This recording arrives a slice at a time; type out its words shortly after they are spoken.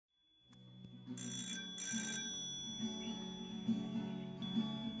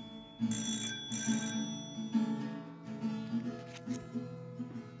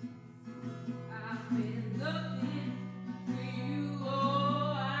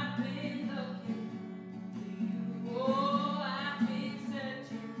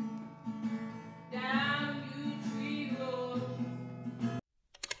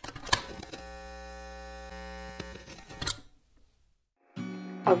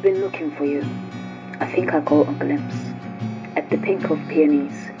I've been looking for you. I think I caught a glimpse at the pink of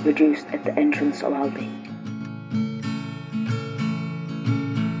peonies reduced at the entrance of Aldi.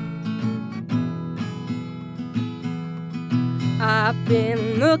 I've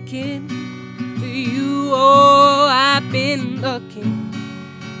been looking for you, oh, I've been looking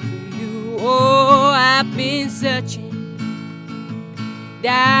for you, oh, I've been searching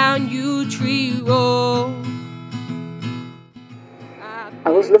down Yew Tree Road. I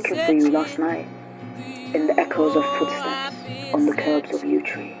was looking for you last night in the echoes of footsteps on the kerbs of Yew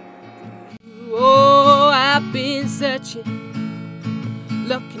Tree. Oh, I've been searching,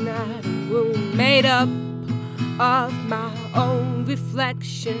 looking at a room made up of my own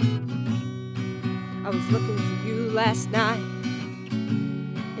reflection. I was looking for you last night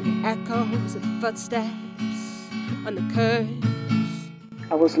in the echoes of footsteps on the curbs.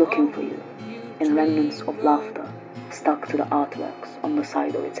 I was looking for you in remnants of laughter stuck to the artworks on the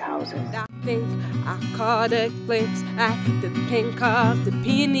side of its houses. I think I caught a glimpse at the pink of the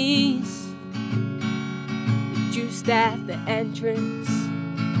peonies reduced at the entrance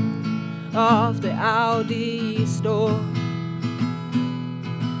of the Aldi store.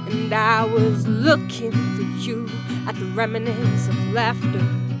 And I was looking for you at the remnants of laughter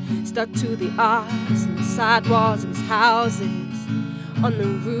stuck to the arcs and the sidewalls of his houses on the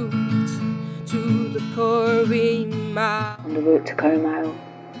route to the quarry mile. On the route to Quarry Mile,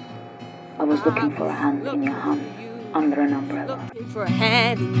 I was looking for a hand in your hand under an umbrella. Looking for a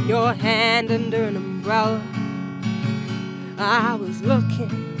hand in your hand under an umbrella. I was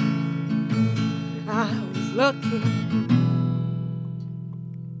looking.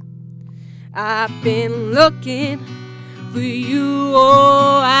 I've been looking for you,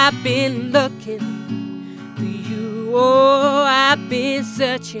 oh, I've been looking for you, oh, I've been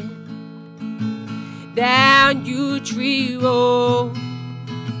searching down Yew Tree Road.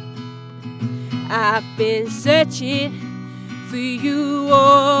 I've been searching for you,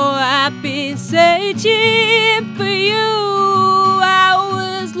 oh, I've been searching for you. I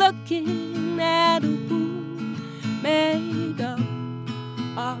was looking at a room made up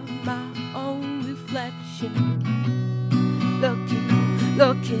of my own reflection. Looking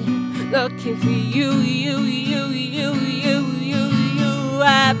for you.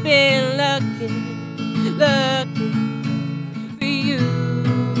 I've been looking for you.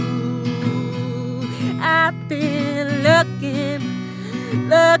 I've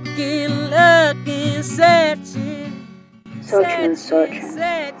been looking, Searching.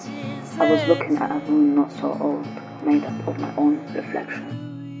 I was looking at a room not so old, made up of my own reflection.